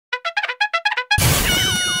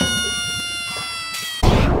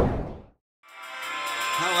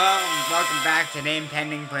welcome back to Name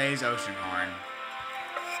Pending Plays Oceanhorn.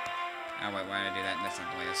 Oh wait, why did I do that? That's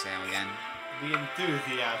not play a sale again. The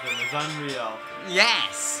enthusiasm is unreal.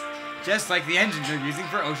 Yes! Just like the engines they're using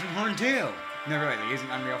for Oceanhorn 2. No, really, they're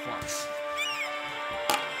using Unreal Force.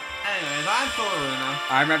 Anyways, I'm Soulerlunar.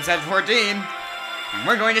 I'm Representative 14, and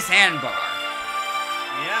we're going to Sandbar.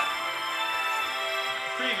 Yep.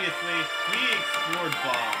 Previously, we explored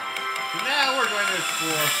bombs. So now we're going to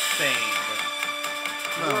explore sand.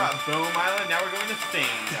 We were at Boom Island, now we're going to Sand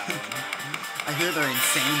Island. I hear they're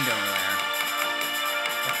insane over there.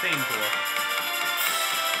 A sand pool.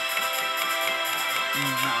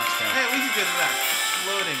 Not much to. Hey, we should go to that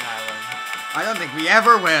floating island. I don't think we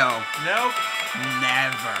ever will. Nope.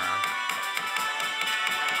 Never.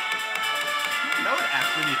 That would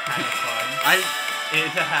actually be kind of fun.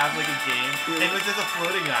 To have like a game, and it's just a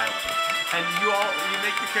floating island, and you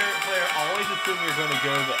make the player always assume you're going to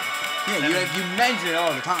go there. Yeah, you mention it all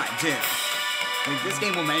the time too. Like this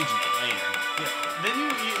game will mention it later. Yeah. Then you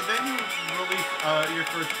release your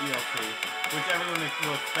first DLC, which everyone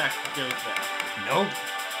will expect goes there. Nope.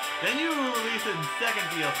 Then you release a second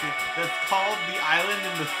DLC that's called The Island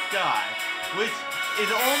in the Sky, which is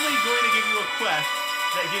only going to give you a quest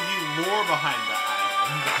that gives you lore behind the island.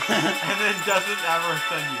 And then doesn't ever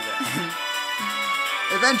send you there.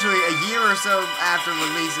 Eventually, a year or so after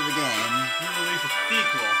release of the game, you release a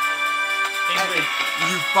sequel in which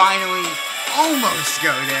you finally almost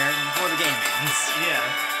go there before the game ends. Yeah.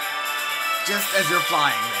 Just as you're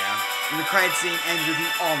flying there. And the credit scene ends with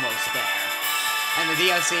you almost there. And the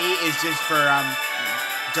DLC is just for,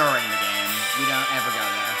 during the game. You don't ever go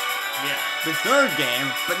there. Yeah. The third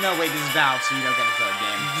game, but no, wait, this is Valve, so you don't get a third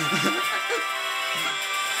game.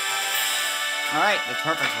 Alright, that's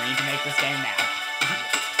perfect. We need to make this game now.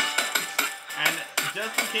 And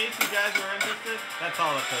just in case you guys were interested, that's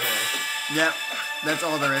all that there is. Yep, that's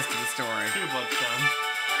all there is to the story. 2 bloodstones.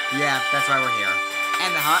 Yeah, that's why we're here.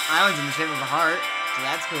 And the island's in the shape of a heart, so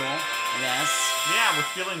that's cool. Yes. Yeah, we're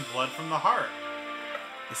stealing blood from the heart.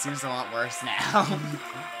 It seems a lot worse now.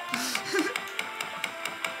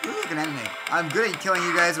 You're looking at me. I'm good at killing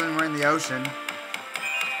you guys when we're in the ocean.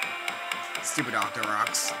 Stupid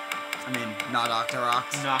Octoroks. I mean, not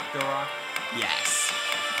Octoroks. Noctorok. Yes.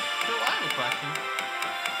 So I have a question.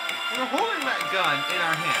 We're holding that gun in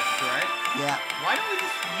our hands, right? Yeah. Why don't we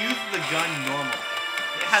just use the gun normally?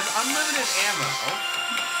 It has unlimited ammo,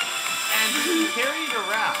 and you can carry it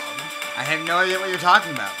around. I have no idea what you're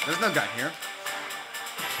talking about. There's no gun here.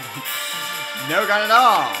 No gun at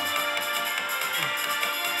all.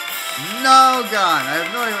 No gun. I have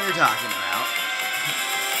no idea what you're talking about.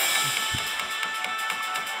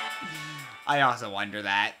 I also wonder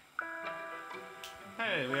that.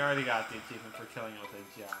 Hey, we already got the achievement for killing it with a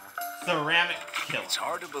jar. Ceramic kill. It's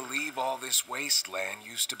hard to believe all this wasteland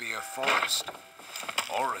used to be a forest.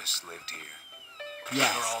 Horus lived here.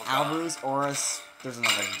 Yes, Alvarus, Horus. There's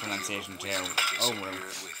another pronunciation too.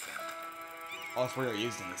 Horus. All 3 are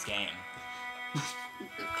used in this game.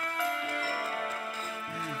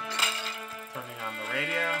 Turning on the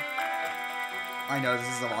radio. I know this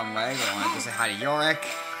is the wrong way, but I wanted to say hi to Yorick.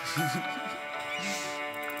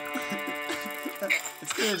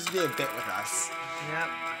 It's gonna just be a bit with us. Yep.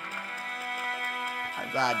 I'm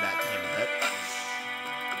glad that came of it.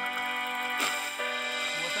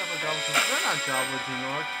 What's up with goblins? They're not goblins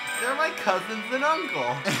anymore. They're my cousins and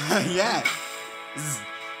uncle. Yeah.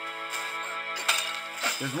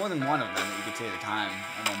 There's more than one of them that you could see at a time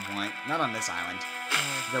at one point. Not on this island.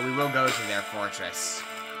 Though we will go to their fortress.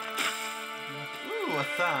 Ooh, a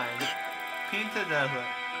sign. Pinta Desert.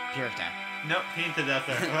 Pirta. Nope, Pinta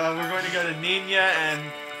Desert. Well, we're going to go to Nina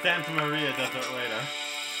and Santa Maria Desert later.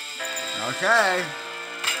 Okay.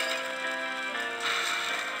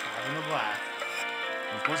 Having a blast.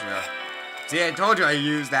 Of course we are. See, I told you I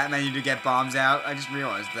used that menu to get bombs out. I just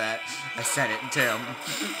realized that. I said it too.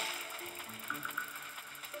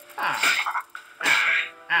 Ow. Ow.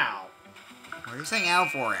 Ow. Why are you saying ow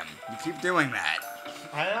for him? You keep doing that.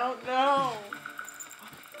 I don't know.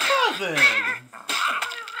 Cousin!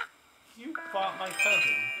 You fought my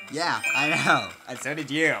cousin. Yeah, I know. And so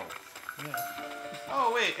did you. Yeah.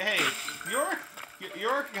 Oh, wait, hey.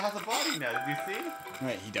 York has a body now, did you see?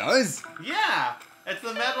 Wait, he does? Yeah! It's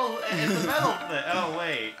a metal thing. Oh,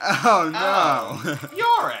 wait. Oh, no. Oh.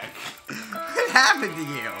 Yorick! What happened to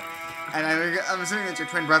you? And I'm assuming that's your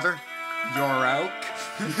twin brother? Yorok?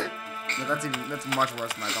 No, that's much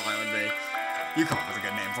worse than I thought it would be. You come up with a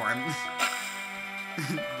good name for him.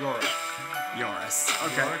 Yorick. Yoris.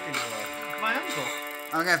 Okay. Yorick and Yorick. My uncle.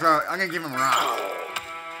 I'm gonna give him a rock.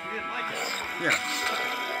 You didn't like it. Here.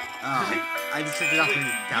 Oh, I just picked it up and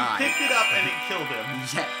he died. You picked it up and it killed him.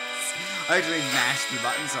 Yes. I actually mashed the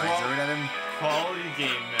button so I threw it at him. Quality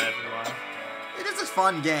game, everyone. It is a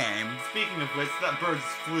fun game. Speaking of which, that bird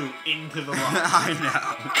flew into the rock. I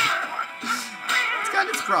know. It's got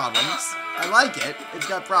its problems. I like it. It's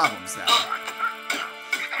got problems, though.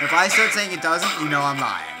 If I start saying it doesn't, you know I'm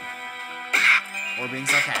lying. Or being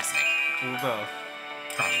sarcastic. Or both.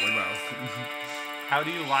 Probably both. How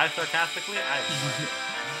do you lie sarcastically? I have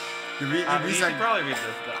no idea. You should probably read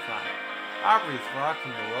this sign. Aubrey's rock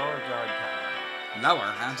from the lower guard tower. Lower?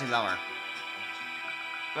 I don't see lower.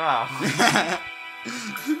 Oh.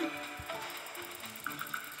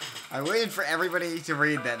 I waited for everybody to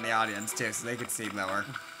read that in the audience, too, so they could see lower.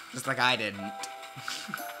 Just like I didn't.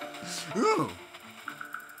 Ooh.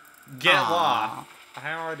 Get lost.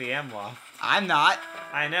 I already am lost. I'm not.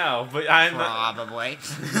 I know, but I'm probably.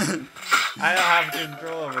 I don't have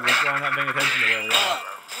control over this, so I'm not paying attention to where we are.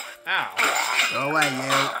 Ow. Go away,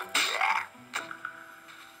 you.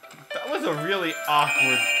 That was a really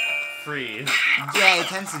awkward freeze. Yeah, it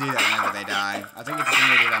tends to do that whenever they die. I think it's a thing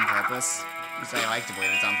they did on purpose. At least I like to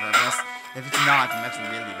believe it's on purpose. If it's not, then that's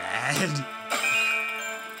really bad.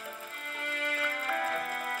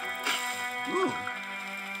 Ooh.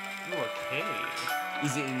 Ooh, a cave.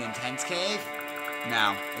 Is it an intense cave?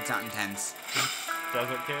 No, it's not intense.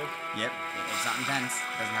 Desert cave? Yep, it's not intense.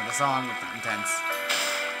 It doesn't have a song, it's not intense.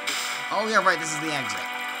 Oh yeah, right, this is the exit.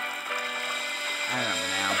 I remember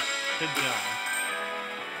now. Good job.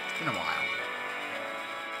 It's been a while.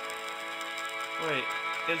 Wait,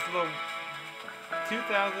 is the 2,000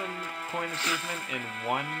 coin achievement in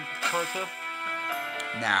one purchase?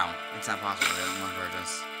 No, it's not possible to do it in one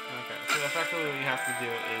purchase. Okay, so effectively what you have to do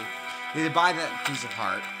is... You either buy that piece of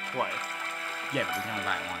heart. Twice. Yeah, but we can only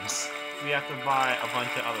buy it once. So you have to buy a bunch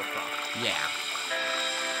of other stuff. Yeah.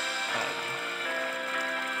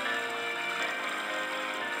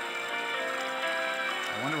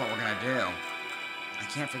 I wonder what we're gonna do. I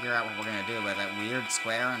can't figure out what we're gonna do with that weird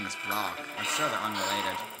square and this block. I'm sure they're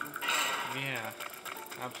unrelated. Yeah,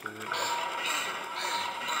 absolutely.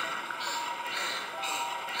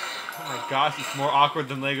 Oh my gosh, it's more awkward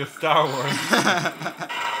than Lego Star Wars.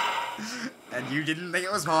 And you didn't think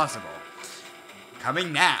it was possible.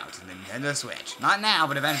 Coming now to Nintendo Switch. Not now,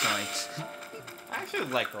 but eventually. I actually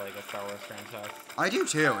like the Lego Star Wars franchise. I do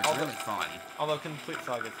too, it's really fun. Although Complete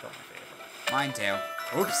Saga is still my favorite. Mine too.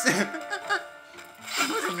 Oops. That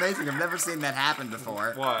was amazing, I've never seen that happen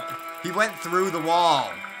before. What? He went through the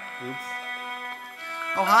wall. Oops.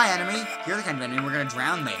 Oh, hi, enemy. You're the kind of enemy we're gonna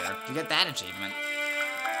drown later to get that achievement.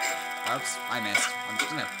 Oops, I missed. I'm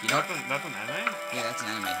just gonna, That's an enemy? Yeah, that's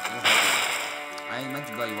an enemy. I meant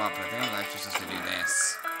to blow you up, but I think I'm actually supposed to do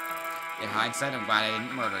this. In hindsight, I'm glad I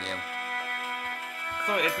didn't murder you.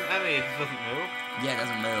 So it's an enemy, it just doesn't move? Yeah, it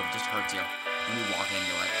doesn't move, it just hurts you when you walk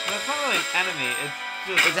into it. No, it's not really an enemy, it's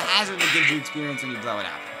just... It's a hazard that gives you experience when you blow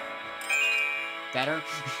it up. Better?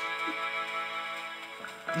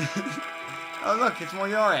 Oh look, it's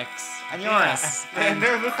more Yoriks. And Yoris. Yeah. And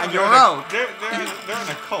Yoro. They're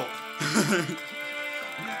in a cult.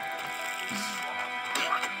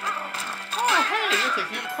 Oh, hey, you're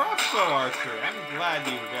taking up crossbow archery. I'm glad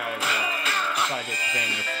you guys decided to expand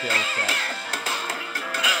your skill set.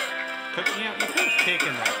 You could have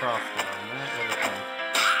taken that crossbow, and that would have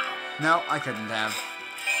been... No, I couldn't have.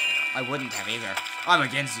 I wouldn't have either. I'm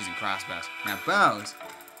against using crossbows. Now, bows.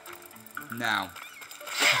 No.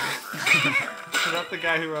 Is that the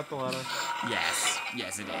guy who wrote the letter? Yes.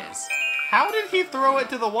 Yes, it is. How did he throw it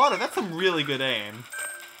to the water? That's some really good aim.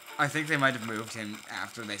 I think they might have moved him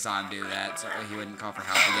after they saw him do that, so he wouldn't call for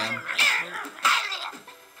help again.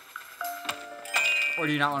 Or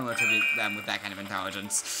do you not want to attribute them with that kind of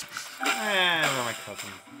intelligence? They're my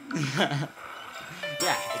cousins.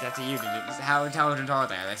 Yeah, it's up to you to do. How intelligent are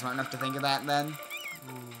they? Are they smart enough to think of that then?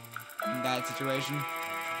 In that situation?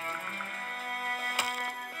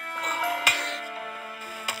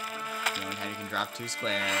 You know how you can drop 2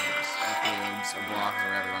 squares, or cubes, or blocks, or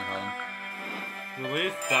whatever you want to call them.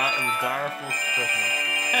 Release the direful prisoner.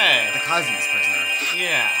 Hey! The cousin's prisoner.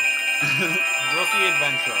 Yeah. Rookie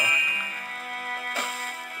adventurer.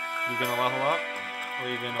 You gonna level up? Or are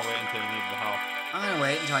you gonna wait until you need the help? I'm gonna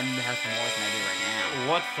wait until I need the help more than I do right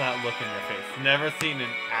now. What's that look in your face? Never seen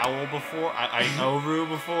an owl before? I Oru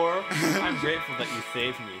before? I'm grateful that you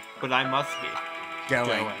saved me, but I must be.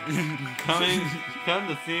 Going. Come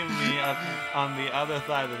to see me on the other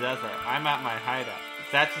side of the desert. I'm at my hideout.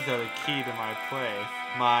 Statues are the key to my place.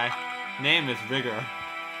 My name is Rigger.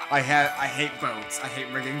 I hate boats. I hate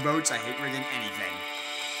rigging boats. I hate rigging anything.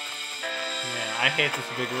 Yeah, I hate this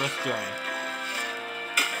vigorous journey.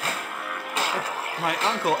 It's my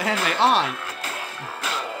uncle and my aunt.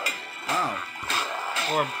 Oh.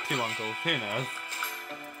 Or two uncles, who knows?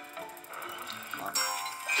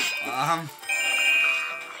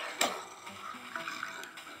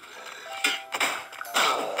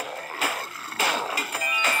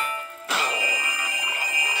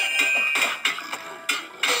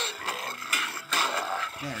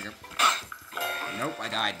 There we go. Nope, I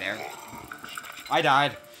died there. I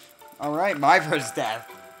died. Alright, my first death.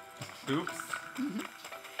 Oops.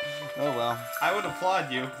 Oh well. I would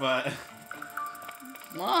applaud you, but...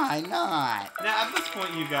 Why not? Now, at this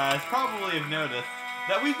point, you guys probably have noticed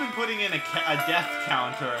that we've been putting in a death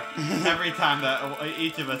counter every time that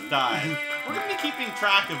each of us dies. We're going to be keeping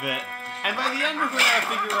track of it, and by the end we're going to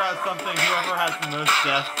figure out something, whoever has the most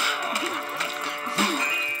deaths.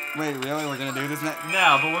 Wait, really? We're gonna do this next?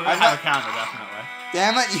 No, but we're going to have a counter, definitely.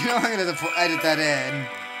 Damn it, you know I'm gonna edit that in.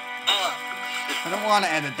 I don't want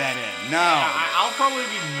to edit that in. No. I'll probably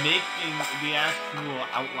be making the actual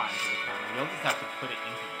outline for the counter. You'll just have to put it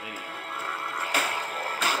into the video.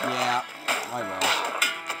 Yeah, I will.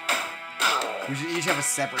 We should each have a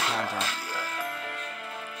separate counter.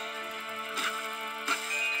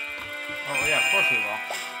 Oh, yeah, of course we will.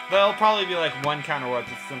 But it'll probably be like one counter where it's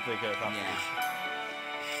just simply because I'm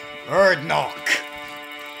Bird knock.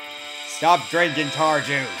 Stop drinking tar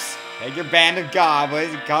juice. Take your band of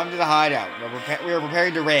goblins and come to the hideout. We are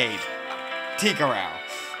preparing to raid Tikarau.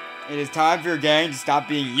 It is time for your gang to stop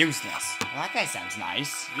being useless. Well, that guy sounds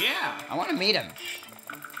nice. Yeah. I want to meet him.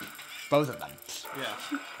 Both of them. Yeah.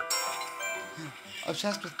 A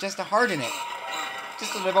chest with just a heart in it.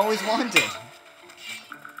 Just what I've always wanted.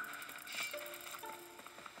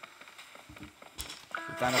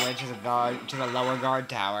 We found a way to the lower guard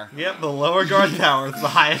tower. Yep, the lower guard tower is the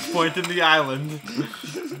highest point in the island.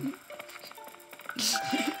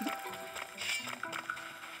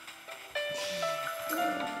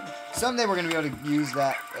 Someday we're gonna be able to use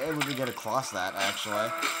that, able to get across that, actually.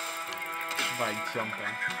 By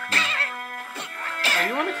jumping. Oh,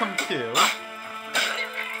 you want to come too?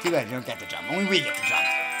 Too bad you don't get to jump. Only we get to jump.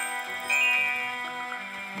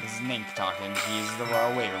 This is Nink talking. He's the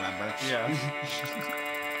royal we, remember? Yeah.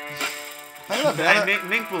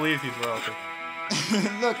 Nink believes he's royalty.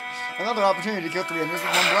 Look, another opportunity to kill 3 enemies with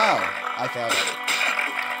one blow. I failed it.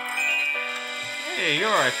 Hey,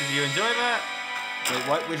 Yorick, did you enjoy that? Wait,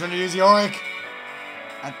 what? Which one to use, Yorick?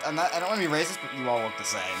 I don't want to be racist, but you all look the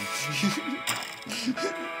same.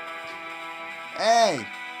 Hey,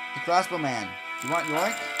 the crossbow man. You want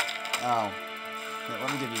Yorick? Oh. Here,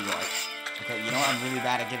 let me give you Yorick. Okay, you know what? I'm really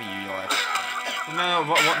bad at giving you Yorick. No,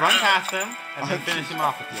 run past him and then finish him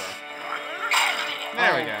off with Yorick.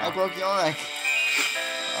 There we go. I broke Yorick.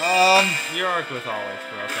 Yorick was always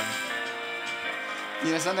broken.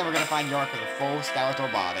 You know, someday we're gonna find Yorick with a full skeletal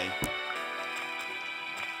body.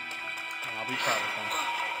 I'll be proud of him.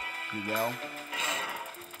 You will?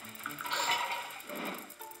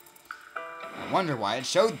 I wonder why it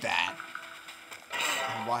showed that.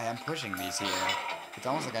 And why I'm pushing these here. It's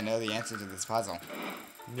almost like I know the answer to this puzzle.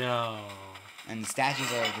 No. And the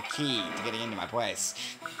statues are the key to getting into my place.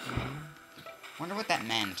 Wonder what that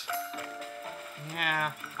meant.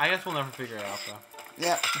 Yeah, I guess we'll never figure it out, though.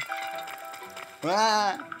 Yep.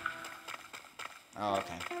 Ah. Oh,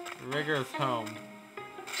 okay. Rigger's home.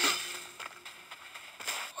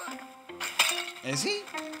 Is he?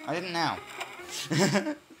 I didn't know.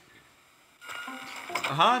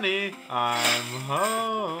 Honey, I'm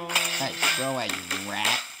home. Hey, go away, you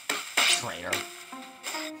rat. Traitor.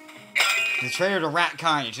 The traitor to rat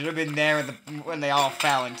kind. You should have been there when they all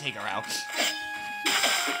fell in Tikarau.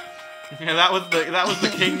 Yeah, that was the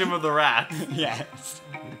kingdom of the rats. Yes.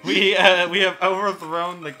 We have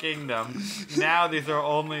overthrown the kingdom. Now these are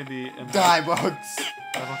only the Die bugs.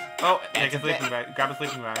 Oh, take a sleeping bag. Grab a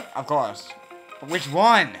sleeping bag. Of course. But which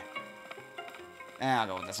one? I'll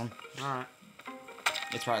go with this one. Alright.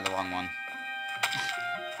 It's probably the wrong one.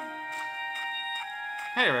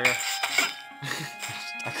 Hey, Rigger.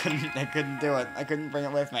 I couldn't do it. I couldn't bring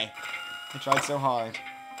it with me. I tried so hard.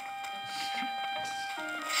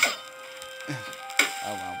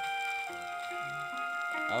 Oh well.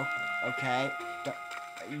 Oh, okay.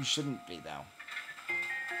 You shouldn't be though.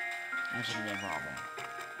 That shouldn't be a problem.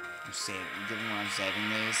 I'm saving. Given when I'm saving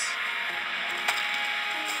these,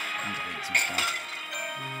 I'm deleting some stuff.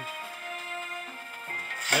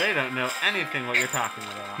 They don't know anything what you're talking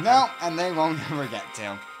about. No, and they won't ever get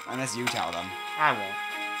to, unless you tell them. I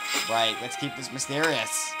won't. Right. Let's keep this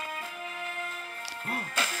mysterious.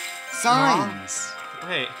 Signs.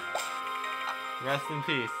 Wait. Rest in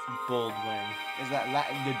peace, Boldwing. Is that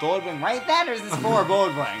the Boldwing right then, or is this for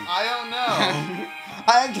Boldwing? I don't know.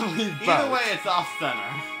 I have to believe both. Either way, it's off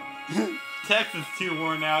center. text is too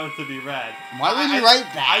worn out to be read. Why would you write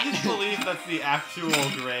that? I just believe that's the actual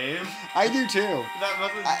grave. I do too. That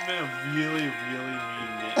must have been a really, really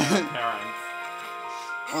mean parents.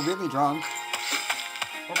 Or really drunk.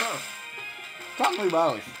 Or both. Probably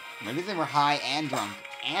both. Maybe they were high and drunk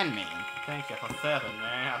and mean. Thank you for saving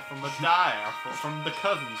me from the dire, from the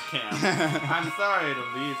cousins camp. I'm sorry to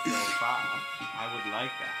leave so far. I would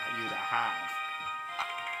like you to have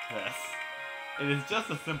this. It is just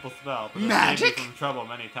a simple spell, but it saved me from trouble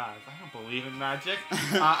many times. I don't believe in magic.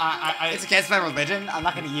 It's against my religion. I'm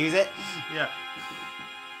not going to use it. Yeah.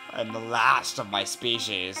 I'm the last of my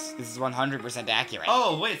species. This is 100% accurate.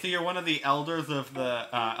 Oh wait, so you're one of the elders of the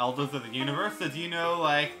universe? So do you know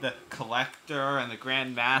like the collector and the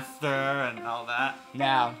Grand Master and all that?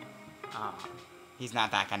 No. He's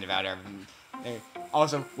not that kind of elder.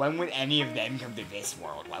 Also, when would any of them come to this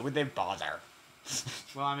world? Why would they bother?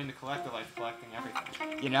 Well, I mean, the collector likes collecting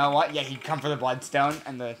everything. You know what? Yeah, he'd come for the bloodstone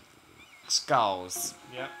and the skulls.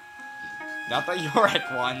 Yep. Not the Yorick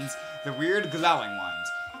ones, the weird glowing ones.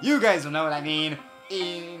 You guys will know what I mean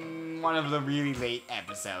in one of the really late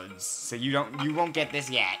episodes, so you won't get this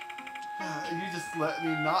yet. You just let me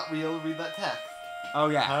not be able to read that text. Oh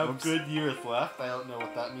yeah. Have good years left. I don't know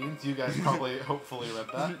what that means. You guys probably, hopefully read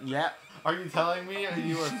that. Yep. Are you telling me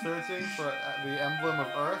you are searching for the emblem of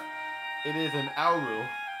Earth? It is an Auru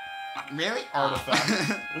Really?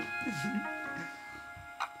 artifact.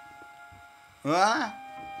 What?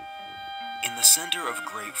 In the center of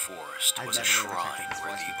Great Forest was a shrine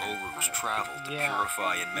where the Orus traveled to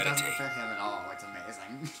purify and It doesn't meditate. fit him at all. It's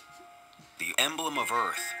amazing. The emblem of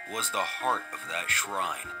Earth was the heart of that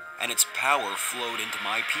shrine, and its power flowed into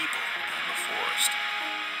my people and the forest.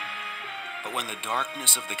 But when the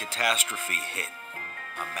darkness of the catastrophe hit,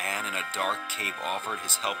 a man in a dark cape offered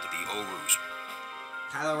his help to the Orus.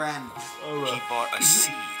 Halloran. He brought a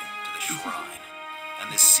seed to the shrine,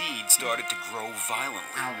 and the seed started to grow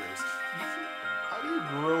violently. Owlers. How do you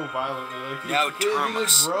grow violently? Like, Now you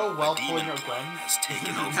Termus, grow while a pulling demon out plague, guns? has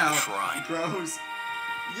taken over No, the shrine. it grows.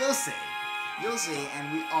 You'll see. You'll see,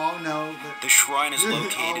 and we all know that... The shrine is There's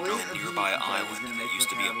located always on a a nearby demon plague island that's gonna that make used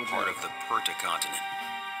to the be a terrible part joke. of the Perta continent.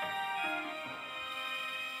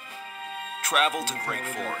 Travel to Great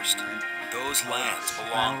Forest. Those lands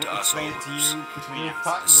belong to us Explain it to Orus. you between It's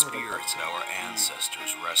us. The spirits of our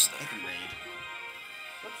ancestors rest They there. can raid.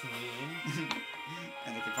 That's mean.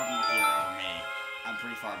 And they can probably hear over me. I'm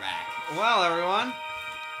pretty far back. Well, everyone,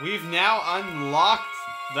 we've now unlocked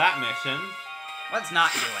that mission. Let's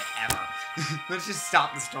not do it, ever. Let's just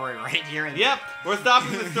stop the story right here. Yep, we're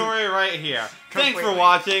stopping the story right here. Thanks for Completely.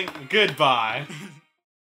 watching. Goodbye.